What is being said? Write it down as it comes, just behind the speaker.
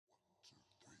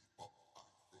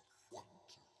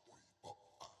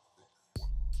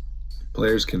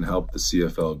Players can help the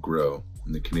CFL grow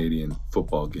and the Canadian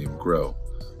football game grow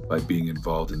by being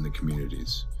involved in the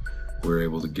communities. We're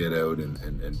able to get out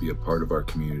and be a part of our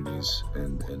communities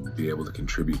and be able to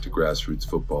contribute to grassroots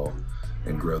football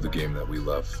and grow the game that we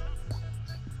love.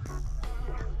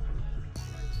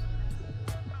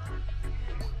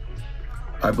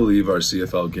 I believe our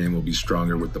CFL game will be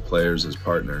stronger with the players as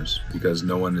partners because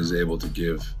no one is able to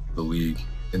give the league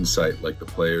insight like the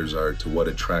players are to what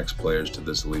attracts players to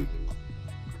this league.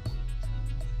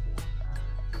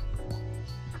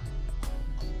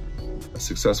 A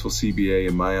successful CBA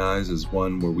in my eyes is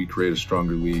one where we create a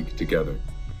stronger league together.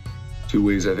 Two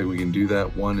ways I think we can do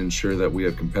that. One, ensure that we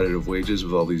have competitive wages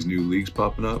with all these new leagues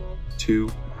popping up. Two,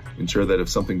 ensure that if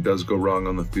something does go wrong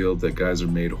on the field, that guys are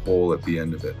made whole at the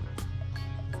end of it.